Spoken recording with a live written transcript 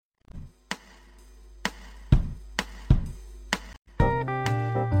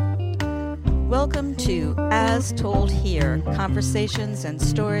Welcome to As Told Here, conversations and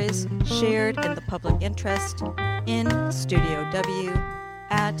stories shared in the public interest in Studio W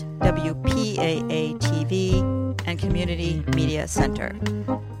at WPAA-TV and Community Media Center.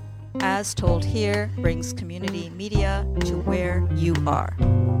 As Told Here brings community media to where you are.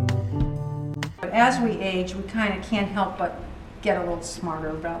 As we age, we kind of can't help but get a little smarter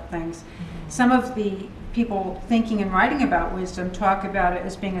about things. Some of the people thinking and writing about wisdom talk about it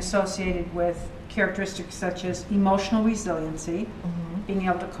as being associated with characteristics such as emotional resiliency, being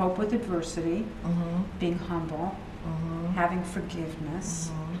able to cope with adversity, being humble, having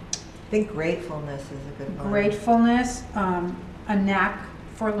forgiveness. I think gratefulness is a good one. Gratefulness, a knack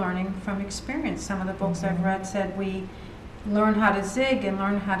for learning from experience. Some of the books I've read said we learn how to zig and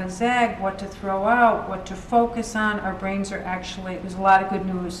learn how to zag, what to throw out, what to focus on. Our brains are actually, there's a lot of good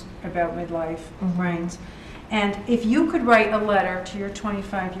news about midlife brains. And if you could write a letter to your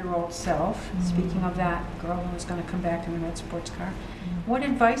 25-year-old self, speaking of that girl who was going to come back in the red sports car, what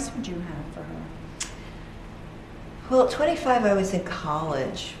advice would you have for her? Well, at 25 I was in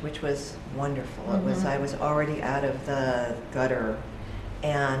college, which was wonderful. I was already out of the gutter,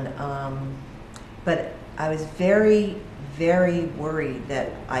 and but I was very, very worried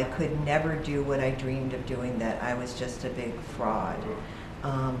that I could never do what I dreamed of doing, that I was just a big fraud.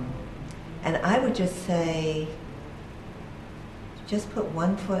 And I would just say, just put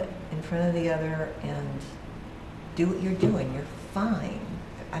one foot in front of the other and do what you're doing. You're fine.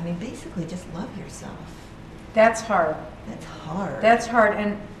 I mean, basically just love yourself. That's hard. That's hard. That's hard.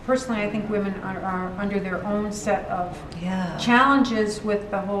 And personally, I think women are under their own set of challenges with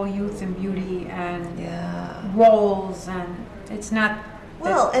the whole youth and beauty and roles, and it's not.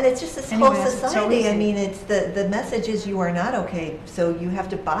 Well, and it's just this whole society. I mean, it's the message is you are not okay, so you have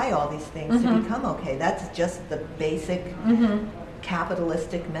to buy all these things to become okay. That's just the basic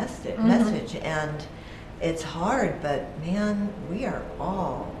capitalistic message, and it's hard, but man, we are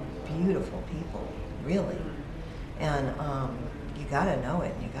all beautiful people, really. And you gotta know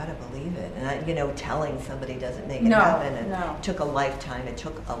it, and you gotta believe it. And telling somebody doesn't make it happen. And it took a lifetime.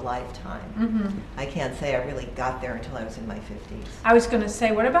 I can't say I really got there until I was in my 50s. I was going to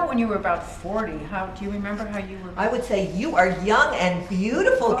say, what about when you were about 40? Do you remember how you were? I would say you are young and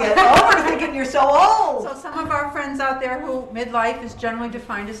beautiful. Get over thinking you're so old. So some of our friends out there who midlife is generally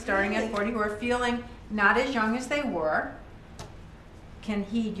defined as starting at 40, who are feeling not as young as they were, can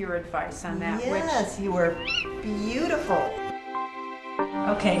heed your advice on that. Yes, you were beautiful.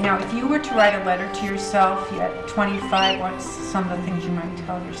 Okay, now if you were to write a letter to yourself at 25, what's some of the things you might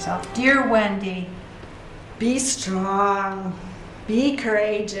tell yourself? Dear Wendy, be strong, be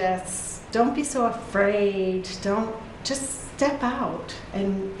courageous, don't be so afraid, just step out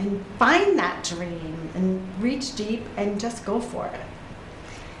and find that dream and reach deep and just go for it.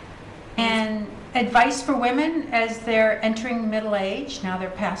 And advice for women as they're entering middle age, now they're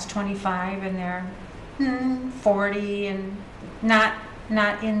past 25 and they're 40 and not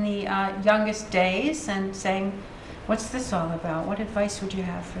in the youngest days, and saying, what's this all about? What advice would you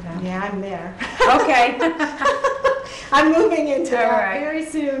have for them? Yeah, I'm there. Okay. I'm moving into that right. very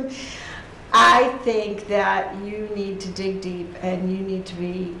soon. I think that you need to dig deep and you need to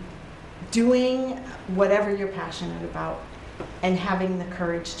be doing whatever you're passionate about and having the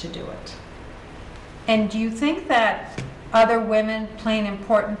courage to do it. And do you think that other women play an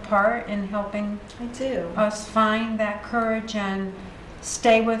important part in helping us find that courage and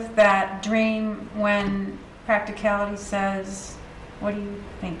stay with that dream when practicality says, what are you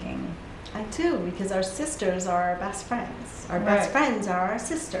thinking? I do, because our sisters are our best friends. Our best friends are our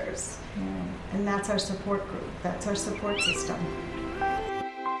sisters. And that's our support group. That's our support system.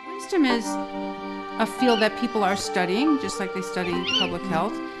 Wisdom is a field that people are studying, just like they study public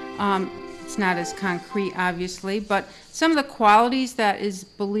health. It's not as concrete, obviously, but some of the qualities that is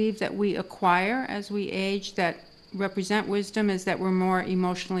believed that we acquire as we age that represent wisdom is that we're more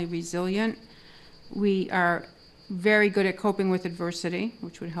emotionally resilient. We are very good at coping with adversity,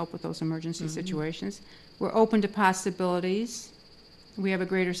 which would help with those emergency situations. We're open to possibilities. We have a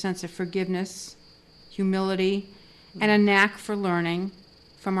greater sense of forgiveness, humility, and a knack for learning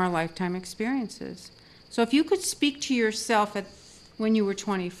from our lifetime experiences. So if you could speak to yourself when you were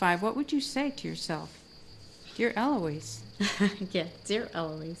 25, what would you say to yourself? Dear Eloise. Yeah, dear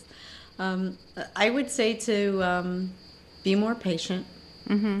Eloise. I would say to be more patient.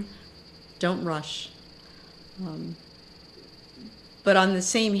 Don't rush. But on the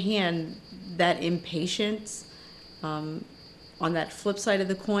same hand, that impatience, on that flip side of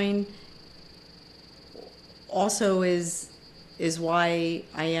the coin, also is why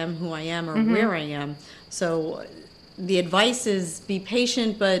I am who I am, or where I am. So the advice is be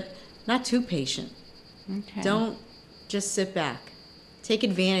patient, but not too patient. Okay. Don't just sit back. Take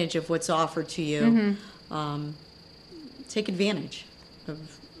advantage of what's offered to you. Take advantage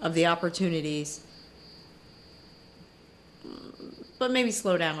of the opportunities, but maybe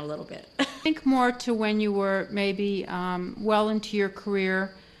slow down a little bit. Think more to when you were maybe well into your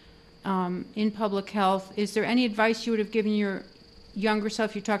career in public health. Is there any advice you would have given your younger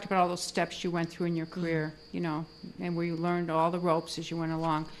self? You talked about all those steps you went through in your career, you know, and where you learned all the ropes as you went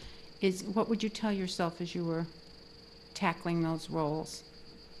along. What would you tell yourself as you were tackling those roles?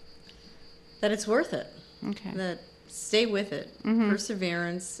 That it's worth it. Okay. That stay with it.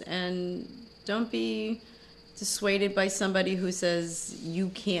 Perseverance, and don't be dissuaded by somebody who says you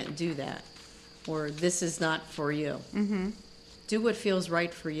can't do that or this is not for you. Do what feels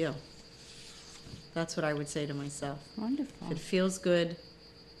right for you. That's what I would say to myself. Wonderful. If it feels good,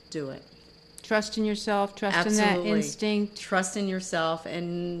 do it. Trust in yourself, trust Absolutely. in that instinct. Trust in yourself,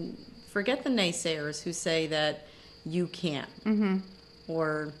 and forget the naysayers who say that you can't.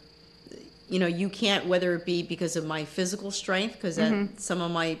 Or, you know, you can't, whether it be because of my physical strength, because some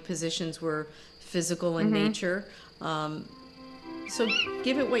of my positions were physical in nature. So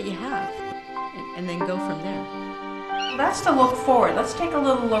give it what you have, and then go from there. That's to look forward. Let's take a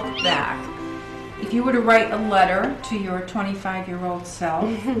little look back. If you were to write a letter to your 25-year-old self,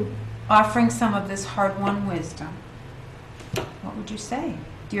 offering some of this hard-won wisdom, what would you say?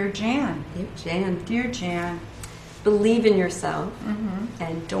 Dear Jan. Dear Jan. Dear Jan. Believe in yourself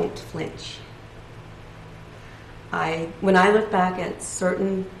and don't flinch. When I look back at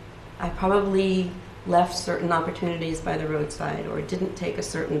I probably left certain opportunities by the roadside, or didn't take a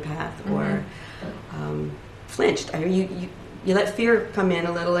certain path, or flinched. You let fear come in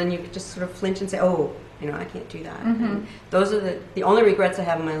a little, and you just sort of flinch and say, "Oh, you know, I can't do that." And those are the only regrets I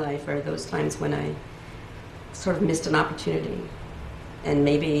have in my life are those times when I sort of missed an opportunity. And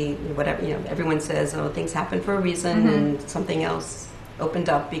maybe whatever, you know, everyone says, "Oh, things happen for a reason," and something else opened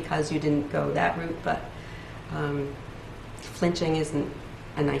up because you didn't go that route. But flinching isn't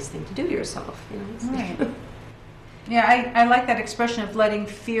a nice thing to do to yourself, you know. Right. Yeah, I like that expression of letting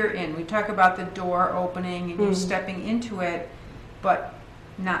fear in. We talk about the door opening and you stepping into it, but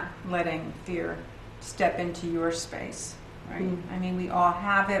not letting fear step into your space, right? I mean, we all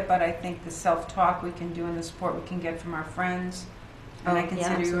have it, but I think the self-talk we can do and the support we can get from our friends, and I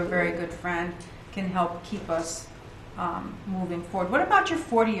consider you a very good friend, can help keep us moving forward. What about your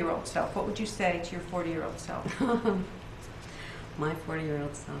 40-year-old self? What would you say to your 40-year-old self? My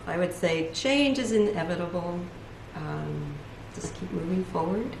 40-year-old self, I would say change is inevitable. Just keep moving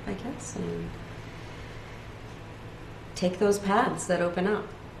forward, I guess, and take those paths that open up.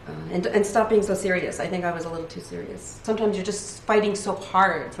 And stop being so serious. I think I was a little too serious. Sometimes you're just fighting so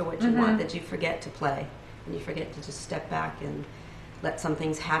hard for what you want that you forget to play, and you forget to just step back and let some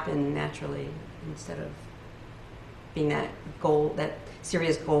things happen naturally instead of being that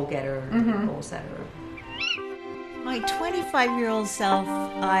serious goal getter, goal setter. My 25-year-old self,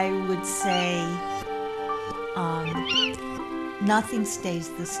 I would say, nothing stays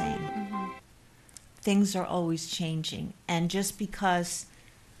the same. Things are always changing, and just because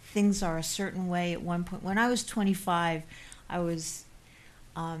things are a certain way at one point. When I was 25, I was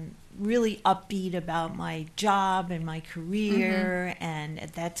really upbeat about my job and my career, and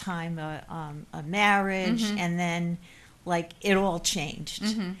at that time a marriage, and then like it all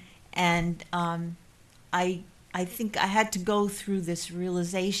changed. And I think I had to go through this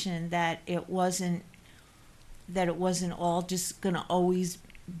realization that it wasn't all just going to always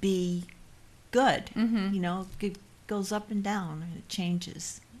be good. You know, it goes up and down and it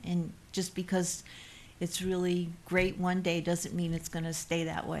changes. And just because it's really great one day doesn't mean it's going to stay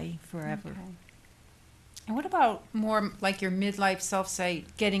that way forever. Okay. And what about more like your midlife self, say,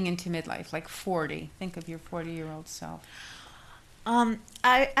 getting into midlife, like 40? Think of your 40-year-old self.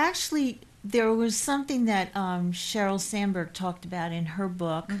 There was something that Sheryl Sandberg talked about in her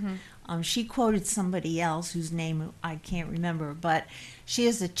book. She quoted somebody else whose name I can't remember, but she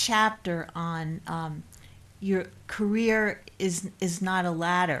has a chapter on your career is not a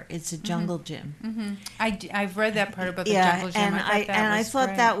ladder; it's a jungle gym. I've read that part about the jungle gym. I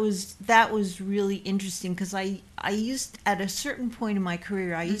thought that was really interesting, because I used, at a certain point in my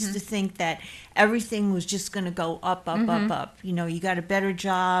career, I used to think that everything was just going to go up, up. You know, you got a better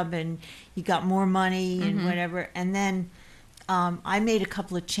job and you got more money and whatever, and then I made a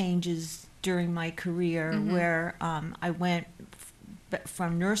couple of changes during my career where I went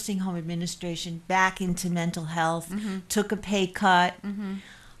from nursing home administration back into mental health, took a pay cut,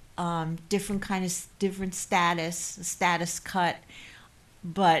 different status cut,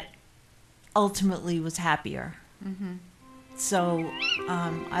 but ultimately was happier. So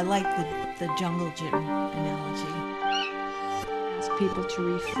I like the jungle gym analogy. Ask people to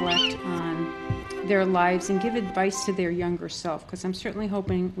reflect on their lives and give advice to their younger self, because I'm certainly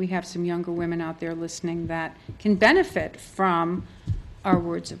hoping we have some younger women out there listening that can benefit from our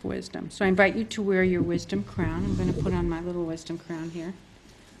words of wisdom. So I invite you to wear your wisdom crown. I'm going to put on my little wisdom crown here.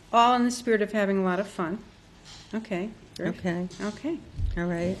 All in the spirit of having a lot of fun. Okay. Good. Okay. Okay. All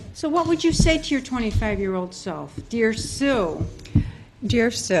right. So what would you say to your 25-year-old self? Dear Sue.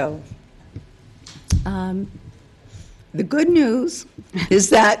 Dear Sue, the good news is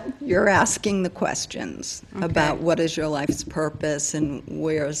that you're asking the questions about what is your life's purpose and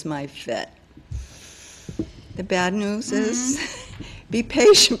where's my fit. The bad news is be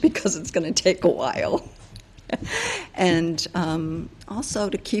patient because it's going to take a while. And also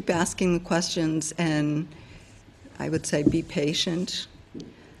to keep asking the questions, and I would say be patient.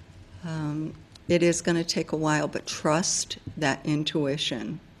 It is going to take a while, but trust that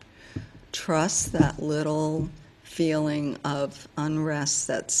intuition. Trust that little feeling of unrest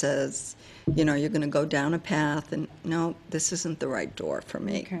that says, you're going to go down a path and, no, this isn't the right door for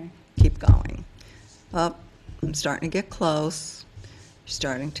me. Okay. Keep going. Up, I'm starting to get close. You're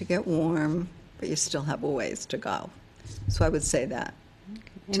starting to get warm, but you still have a ways to go. So I would say that.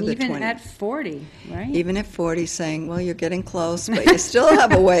 And even at 40, right? Even at 40, saying, well, you're getting close, but you still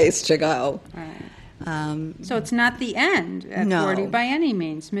have a ways to go. Right. So it's not the end at 40 by any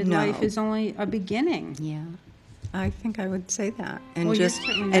means. Midlife is only a beginning. Yeah. I think I would say that. And well,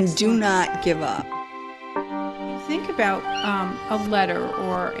 do not give up. Think about a letter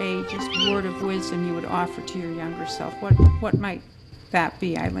or a just word of wisdom you would offer to your younger self. What might that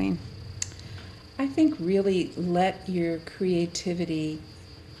be, Eileen? I think really let your creativity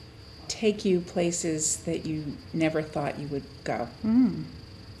take you places that you never thought you would go.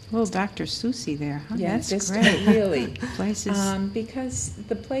 Little Dr. Susie there. Huh? Yeah, that's just great. Really. Places. Because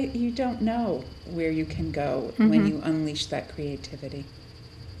the place you don't know where you can go when you unleash that creativity.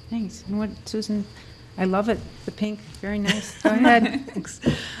 Thanks. And what, Susan? I love it. The pink, very nice. Go ahead. Thanks.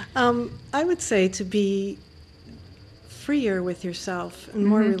 I would say to be freer with yourself and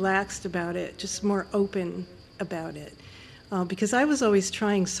more relaxed about it, just more open about it. Because I was always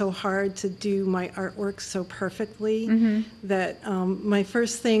trying so hard to do my artwork so perfectly that my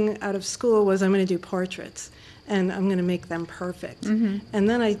first thing out of school was I'm going to do portraits and I'm going to make them perfect. And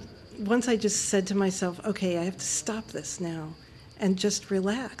then once I just said to myself, okay, I have to stop this now and just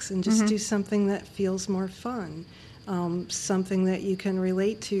relax and just do something that feels more fun, something that you can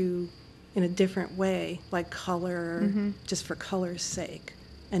relate to in a different way, like color, just for color's sake,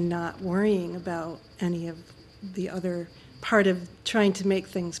 and not worrying about any of the other part of trying to make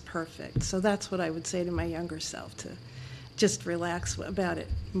things perfect. So that's what I would say to my younger self, to just relax about it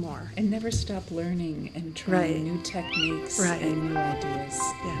more. And never stop learning and trying new techniques and new ideas.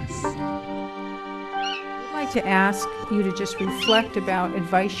 Yes. I'd like to ask you to just reflect about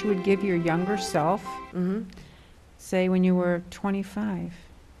advice you would give your younger self, say when you were 25.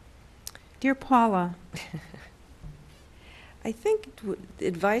 Dear Paula. I think the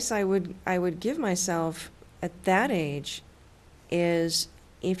advice I would give myself at that age is,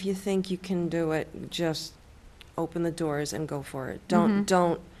 if you think you can do it, just open the doors and go for it.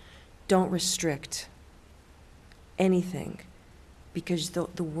 Don't restrict anything, because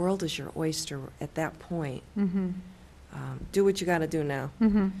the world is your oyster at that point. Do what you got to do now.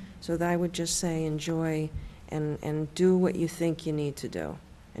 So that I would just say enjoy and do what you think you need to do,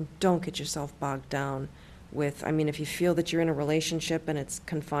 and don't get yourself bogged down with. I mean, if you feel that you're in a relationship and it's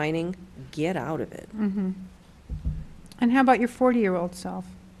confining, get out of it. And how about your 40-year-old self?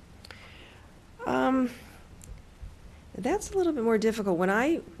 That's a little bit more difficult. When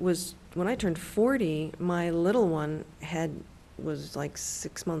I turned 40, my little one was like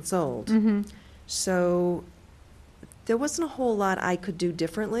 6 months old. So there wasn't a whole lot I could do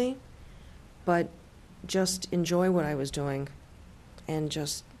differently, but just enjoy what I was doing, and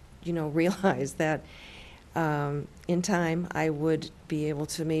just realize that in time I would be able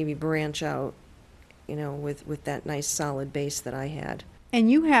to maybe branch out, with that nice solid base that I had. And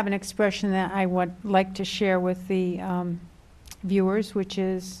you have an expression that I would like to share with the viewers, which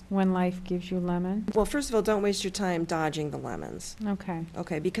is, when life gives you lemons. Well, first of all, don't waste your time dodging the lemons. Okay.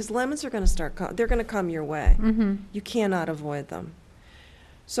 Okay, because lemons are going to they're going to come your way. You cannot avoid them.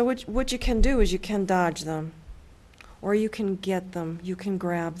 So what you can do is you can dodge them, or you can get them, you can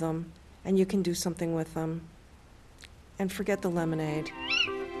grab them, and you can do something with them. And forget the lemonade.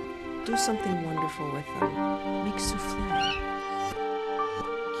 Do something wonderful with them. Make souffle.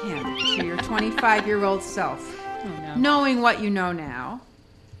 Kim, to your 25-year-old self, knowing what you know now,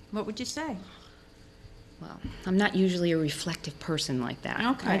 what would you say? well, I'm not usually a reflective person like that.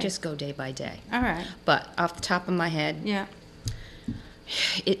 Okay. I just go day by day. All right. But off the top of my head, Yeah.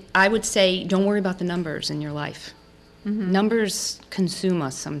 I would say don't worry about the numbers in your life. Numbers consume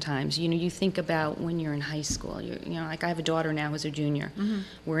us sometimes. You know, you think about when you're in high school. You know, like I have a daughter now who's a junior,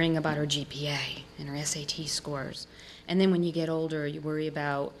 worrying about her GPA and her SAT scores. And then when you get older, you worry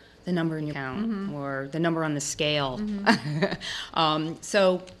about the number in your account or the number on the scale.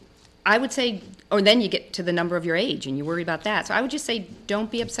 So I would say, or then you get to the number of your age and you worry about that. So I would just say don't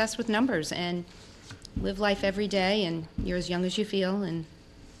be obsessed with numbers and live life every day, and you're as young as you feel, and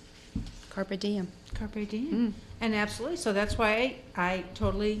carpe diem. Carpe diem. And absolutely. So that's why I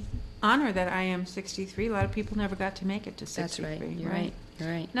totally honor that I am 63. A lot of people never got to make it to 63. That's right. You're right. You're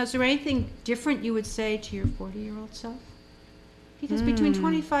right. Now, is there anything different you would say to your 40-year-old self? Because between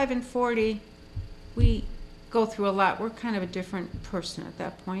 25 and 40, we go through a lot. We're kind of a different person at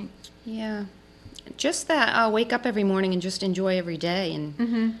that point. Yeah. Just that wake up every morning and just enjoy every day,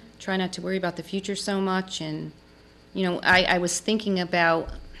 and try not to worry about the future so much. And, you know, I was thinking about,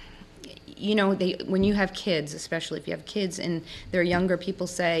 you know, when you have kids, especially if you have kids and they're younger, people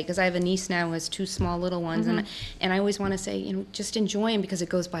say, because I have a niece now who has 2 small little ones, and I always want to say, you know, just enjoy them because it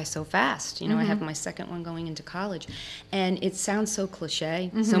goes by so fast. You know, I have my second one going into college, and it sounds so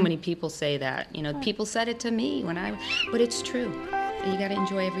cliche. So many people say that. You know, people said it to me but it's true. You got to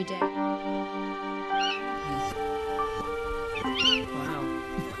enjoy every day. Wow.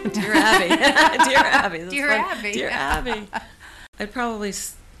 Dear Abby. Dear Abby. Dear Abby. Dear Abby. I'd probably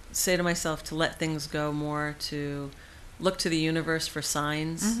say to myself to let things go more, to look to the universe for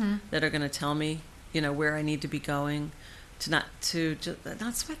signs that are going to tell me, you know, where I need to be going, to not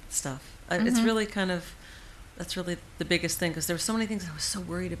sweat stuff. It's really that's really the biggest thing, because there were so many things I was so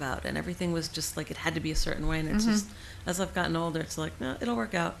worried about, and everything was just like it had to be a certain way, and it's just, as I've gotten older, it's like, no, it'll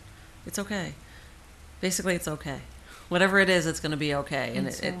work out. It's okay. Basically, it's okay. Whatever it is, it's going to be okay, and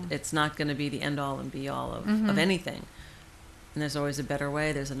it's not going to be the end-all and be-all of anything. And there's always a better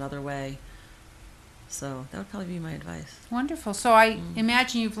way. There's another way. So that would probably be my advice. Wonderful. So I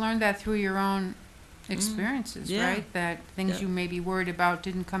imagine you've learned that through your own experiences, Yeah. right? That things you may be worried about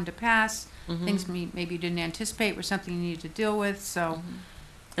didn't come to pass. Things maybe you didn't anticipate were something you needed to deal with. So,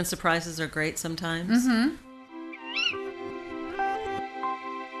 and surprises are great sometimes.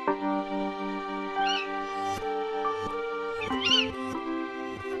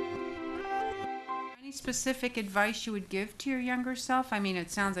 Any specific advice you would give to your younger self? I mean,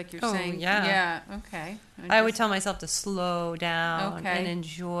 it sounds like you're saying, yeah. Okay. I would tell myself to slow down and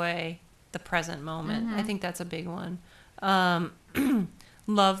enjoy the present moment. I think that's a big one.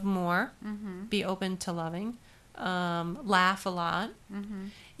 Love more, be open to loving, laugh a lot.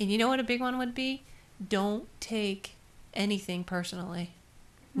 And you know what a big one would be? Don't take anything personally.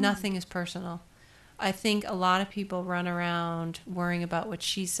 Nothing is personal. I think a lot of people run around worrying about what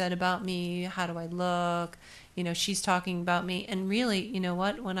she said about me, how do I look, you know, she's talking about me. And really, you know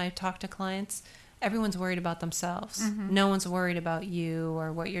what, when I talk to clients, everyone's worried about themselves. No one's worried about you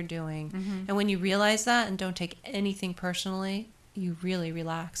or what you're doing. And when you realize that and don't take anything personally, you really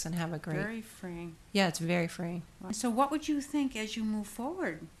relax and have a great... Very freeing. Yeah, it's very freeing. So what would you think as you move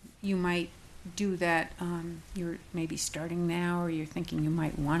forward you might do that you're maybe starting now, or you're thinking you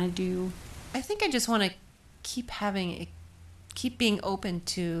might want to do? I think I just want to keep being open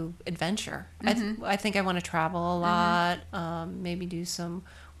to adventure. I think I want to travel a lot, maybe do some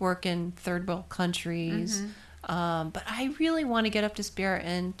work in third world countries. But I really want to get up to Spirit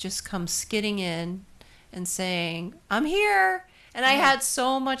and just come skidding in and saying, I'm here. And I had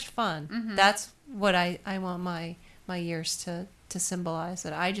so much fun. That's what I want my years to symbolize,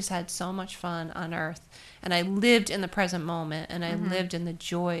 that I just had so much fun on Earth, and I lived in the present moment, and I lived in the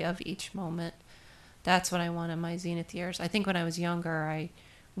joy of each moment. That's what I want in my zenith years. I think when I was younger, I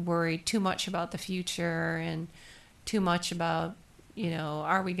worried too much about the future and too much about, you know,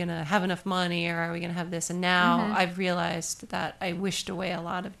 are we going to have enough money, or are we going to have this? And now I've realized that I wished away a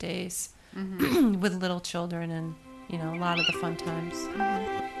lot of days with little children and, you know, a lot of the fun times.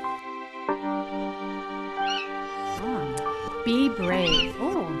 Be brave.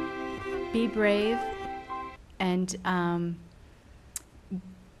 Be brave, and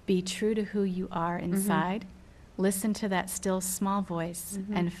be true to who you are inside. Listen to that still small voice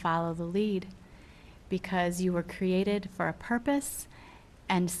and follow the lead, because you were created for a purpose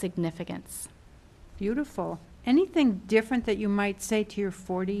and significance. Beautiful. Anything different that you might say to your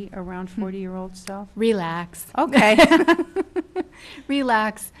around 40-year-old self? Relax. Okay.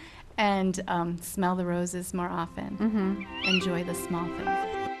 Relax and smell the roses more often. Enjoy the small things.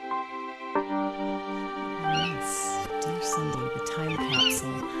 Yes, dear Cindy, the time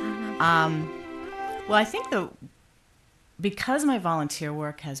capsule. Well, I think because my volunteer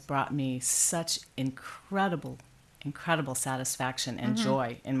work has brought me such incredible satisfaction and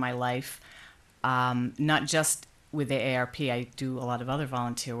joy in my life, not just with the AARP, I do a lot of other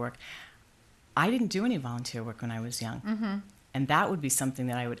volunteer work. I didn't do any volunteer work when I was young. And that would be something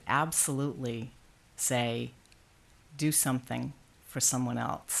that I would absolutely say, do something for someone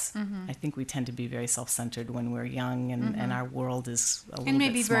else. I think we tend to be very self-centered when we're young, and our world is a little bit smaller. And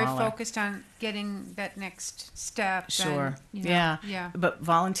maybe very focused on getting that next step. Sure. And, yeah. But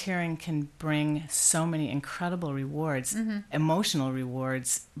volunteering can bring so many incredible rewards, emotional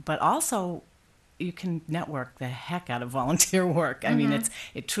rewards, but also you can network the heck out of volunteer work. I mean,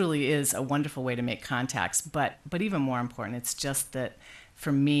 it truly is a wonderful way to make contacts. But even more important, it's just that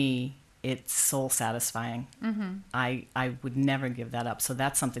for me, it's soul satisfying. I would never give that up. So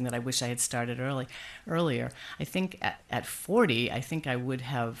that's something that I wish I had started earlier. I think at 40, I think I would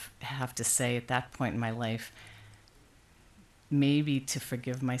have to say at that point in my life, maybe to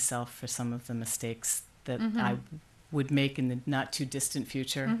forgive myself for some of the mistakes that I would make in the not too distant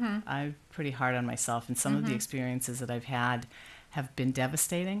future. I'm pretty hard on myself, and some of the experiences that I've had have been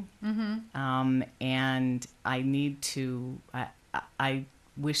devastating. And I need to, I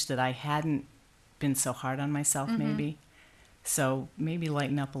wish that I hadn't been so hard on myself, maybe. So maybe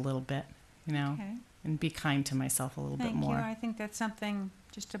lighten up a little bit, and be kind to myself a little bit more. Thank you. I think that's something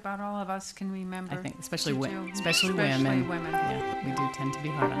just about all of us can remember. I think especially women. Yeah, we do tend to be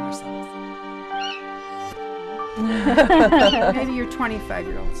hard on ourselves. Maybe your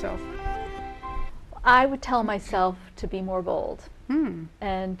 25-year-old self. I would tell myself to be more bold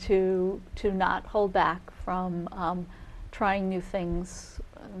and to not hold back from trying new things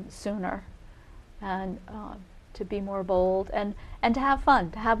sooner, and to be more bold and to have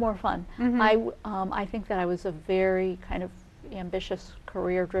fun, to have more fun. I think that I was a very kind of ambitious,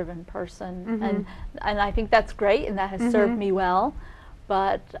 career-driven person, and I think that's great, and that has served me well.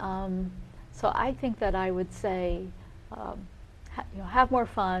 But so I think that I would say, have more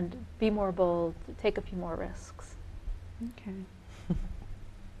fun, be more bold, take a few more risks. Okay.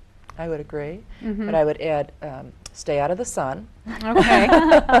 I would agree, but I would add, stay out of the sun.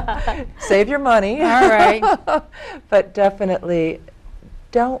 Okay. Save your money. All right. But definitely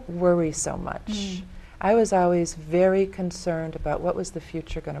don't worry so much. I was always very concerned about what was the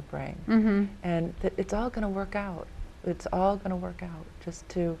future going to bring. And it's all going to work out. It's all going to work out. Just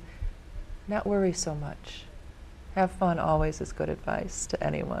to not worry so much. Have fun always is good advice to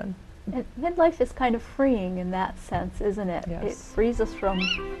anyone. And midlife is kind of freeing in that sense, isn't it? Yes. It frees us from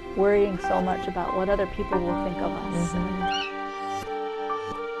worrying so much about what other people will think of us.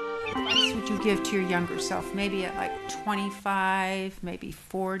 What advice would you give to your younger self? Maybe at like 25, maybe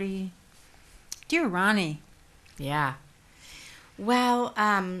 40? Dear Ronnie. Yeah. Well,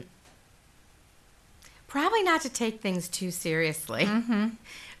 probably not to take things too seriously,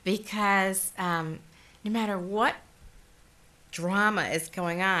 because no matter what drama is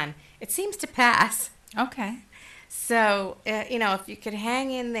going on, it seems to pass. Okay. So, if you could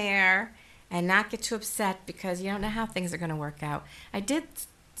hang in there and not get too upset because you don't know how things are going to work out. I did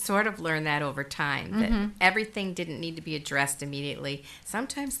sort of learn that over time, that everything didn't need to be addressed immediately.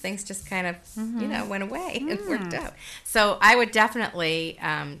 Sometimes things just kind of, went away and worked out. So I would definitely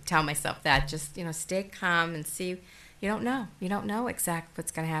tell myself that. Just, stay calm and see. You don't know. You don't know exactly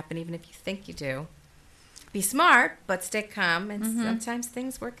what's going to happen, even if you think you do. Be smart, but stay calm, and sometimes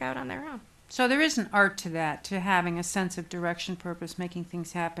things work out on their own. So there is an art to that, to having a sense of direction, purpose, making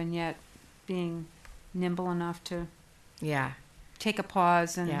things happen, yet being nimble enough to take a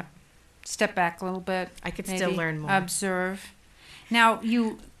pause and step back a little bit. I could still learn more. Observe. Now,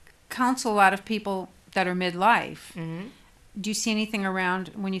 you counsel a lot of people that are midlife. Do you see anything around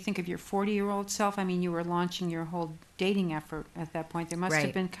when you think of your 40-year-old self? I mean, you were launching your whole dating effort at that point. There must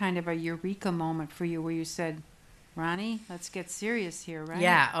have been kind of a eureka moment for you where you said, Ronnie, let's get serious here, right?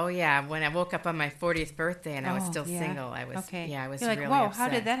 Yeah. Oh, yeah. When I woke up on my 40th birthday and I was still single, I was, I was You're really whoa, upset. how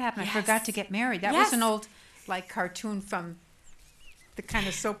did that happen? Yes. I forgot to get married. That was an old, cartoon from the kind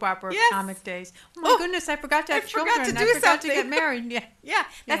of soap opera comic days. Oh, my goodness, I forgot to have children. I forgot to get married. Yeah,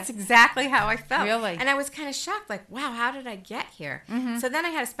 that's exactly how I felt. Really? And I was kind of shocked, like, wow, how did I get here? So then I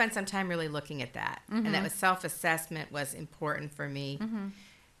had to spend some time really looking at that. And that was self-assessment was important for me.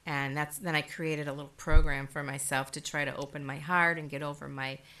 And then I created a little program for myself to try to open my heart and get over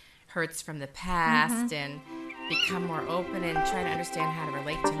my hurts from the past and become more open and try to understand how to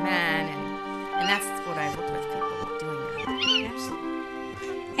relate to men. And that's what I work with people doing now. Absolutely.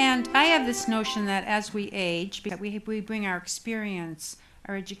 And I have this notion that as we age, we bring our experience,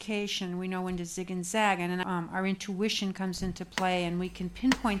 our education. We know when to zig and zag, and our intuition comes into play, and we can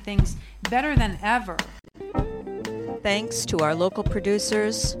pinpoint things better than ever. Thanks to our local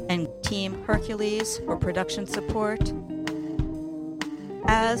producers and Team Hercules for production support.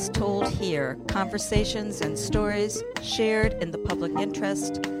 As told here, conversations and stories shared in the public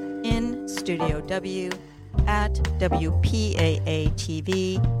interest in Studio W at WPAA-TV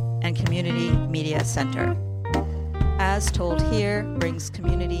and Community Media Center. As told here brings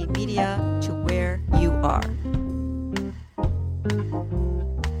community media to where you are.